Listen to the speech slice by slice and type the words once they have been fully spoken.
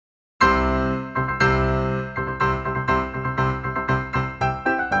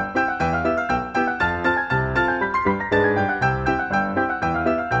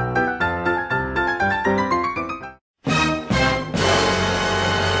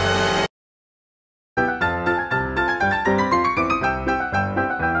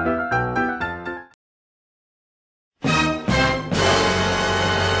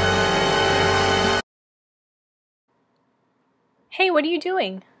Hey, what are you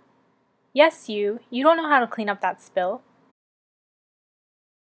doing? Yes, you don't know how to clean up that spill.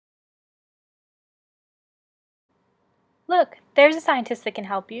 Look, there's a scientist that can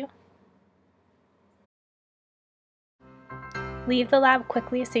help you. Leave the lab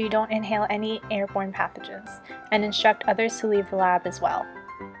quickly so you don't inhale any airborne pathogens, and instruct others to leave the lab as well.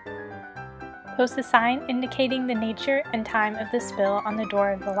 Post a sign indicating the nature and time of the spill on the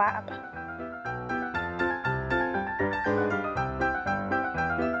door of the lab.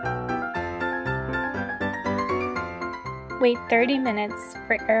 Wait 30 minutes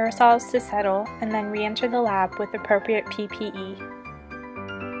for aerosols to settle and then re-enter the lab with appropriate PPE.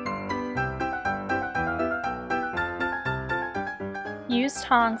 Use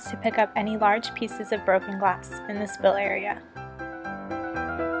tongs to pick up any large pieces of broken glass in the spill area.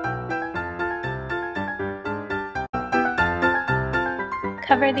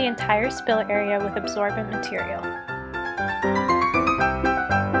 Cover the entire spill area with absorbent material.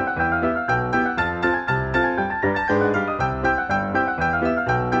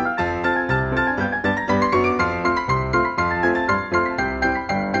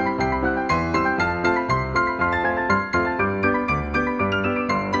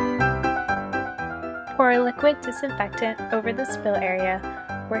 Pour a liquid disinfectant over the spill area,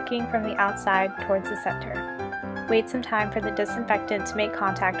 working from the outside towards the center. Wait some time for the disinfectant to make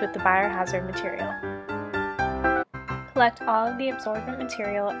contact with the biohazard material. Collect all of the absorbent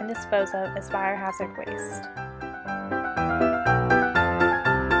material and dispose of as biohazard waste.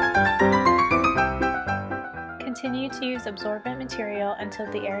 Continue to use absorbent material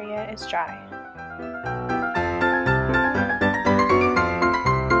until the area is dry.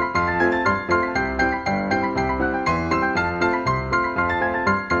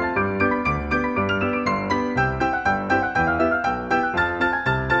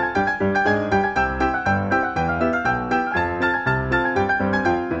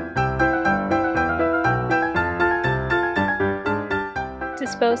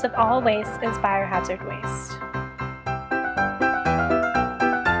 Dispose of all waste as biohazard waste.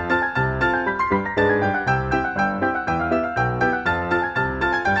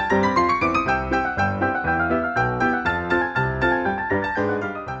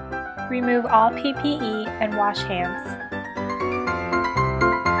 Remove all PPE and wash hands.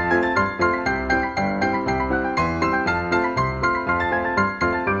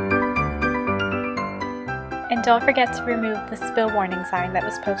 And don't forget to remove the spill warning sign that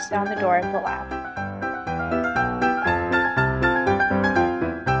was posted on the door of the lab.